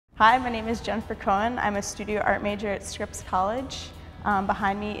Hi, my name is Jennifer Cohen. I'm a studio art major at Scripps College.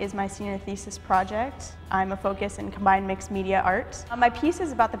 Behind me is my senior thesis project. I'm a focus in combined mixed media art. My piece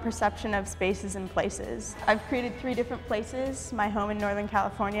is about the perception of spaces and places. I've created 3 different places: my home in Northern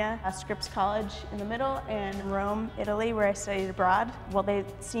California, Scripps College in the middle, and Rome, Italy, where I studied abroad. While they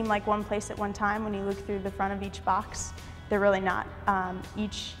seem like one place at one time, when you look through the front of each box, they're really not.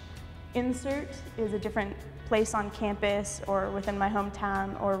 Each insert is a different place on campus or within my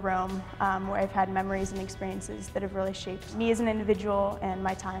hometown or Rome, where I've had memories and experiences that have really shaped me as an individual and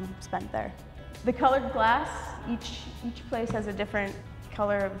my time spent there. The colored glass, each place has a different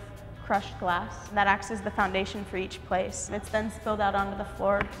color of crushed glass. That acts as the foundation for each place. It's then spilled out onto the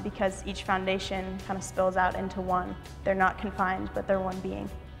floor because each foundation kind of spills out into one. They're not confined, but they're one being.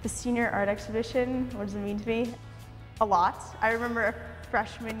 The senior art exhibition, what does it mean to me? A lot. I remember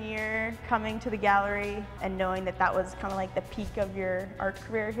freshman year coming to the gallery and knowing that that was kind of like the peak of your art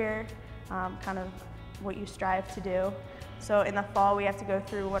career here, kind of what you strive to do. So in the fall we have to go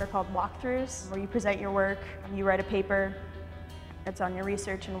through what are called walkthroughs, where you present your work, you write a paper, it's on your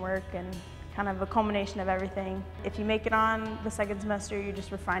research and work and kind of a culmination of everything. If you make it on the second semester, you're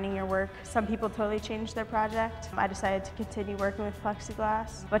just refining your work. Some people totally changed their project. I decided to continue working with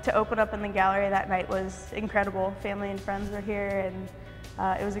plexiglass. But to open up in the gallery that night was incredible. Family and friends were here, and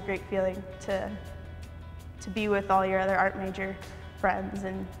it was a great feeling to be with all your other art major friends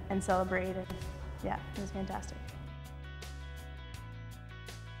and celebrate. And yeah, it was fantastic.